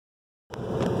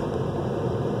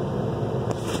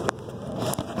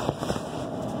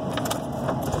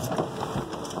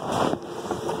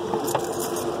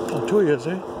two of yous,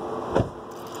 eh?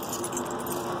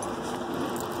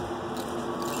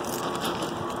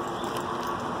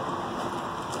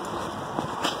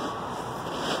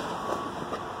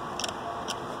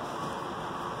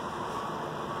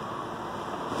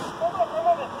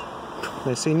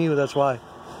 They seen you, that's why.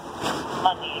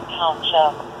 Mundy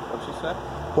Township. What'd she say?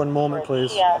 One moment,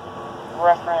 please.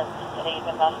 Reference a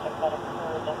domestic that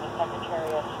occurred in the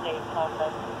Secretary of State's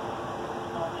office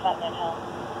on Fenton Hill.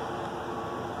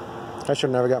 I should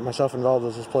have never got myself involved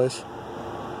with this place.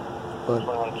 But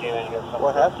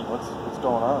what happened? What's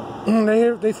going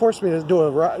on? They forced me to do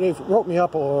they wrote me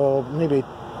up maybe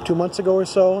 2 months ago or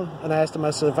so, and I asked them,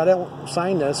 I said, if I don't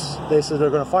sign this, they said they're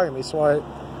going to fire me. So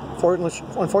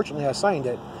unfortunately, I signed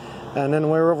it. And then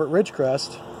when we were over at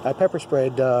Ridgecrest, I pepper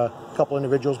sprayed a couple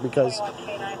individuals because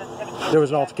there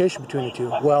was an altercation between the two.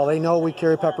 Well, they know we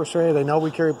carry pepper spray. They know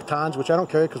we carry batons, which I don't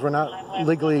carry because we're not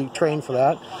legally trained for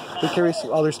that. We carry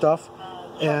some other stuff,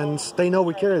 and they know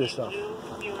we carry this stuff.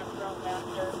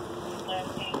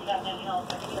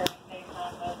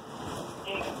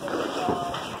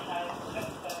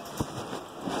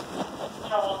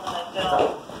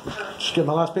 Just get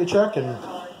my last paycheck and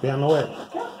be on my way.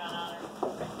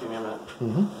 Give me a minute.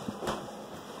 Mm-hmm.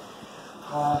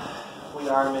 We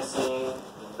are missing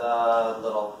the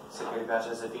little security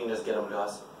patches. If you can just get them to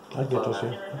us. I'll get those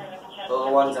here. The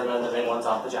little ones and then the big ones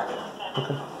off the jacket.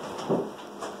 Okay.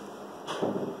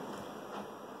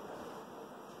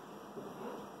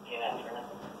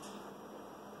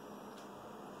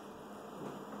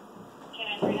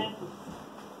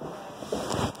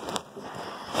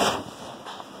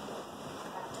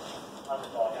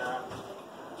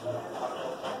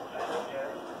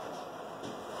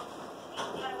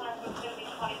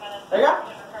 There you go.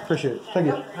 Appreciate it. Thank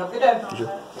you. Have a good day. You too.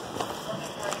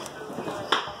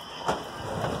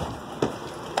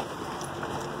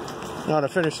 Now to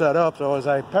finish that up, though, is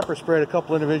I pepper sprayed a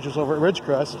couple individuals over at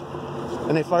Ridgecrest,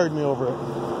 and they fired me over it.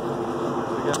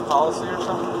 You got policy or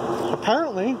something?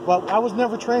 Apparently. Well, I was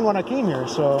never trained when I came here,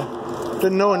 so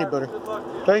didn't know any better. Good luck.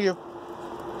 Thank you.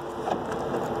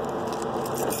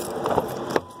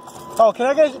 Oh, can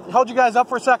I hold you guys up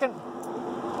for a second?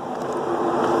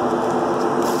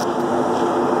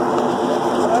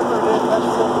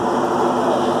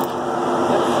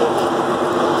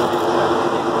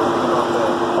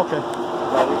 Okay.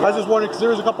 I was just wondering because there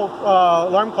was a couple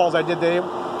alarm calls I did. They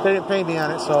didn't pay me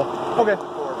on it, so okay.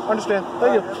 Understand.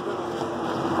 Thank you.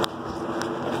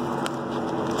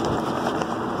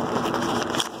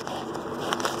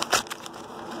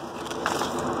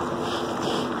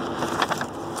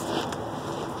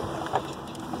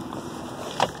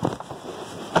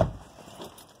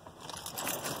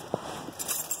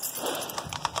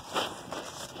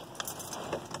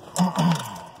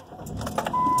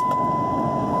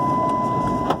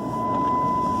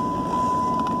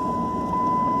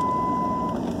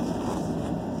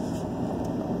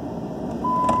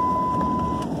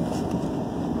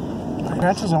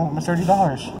 That's his own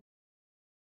 $30.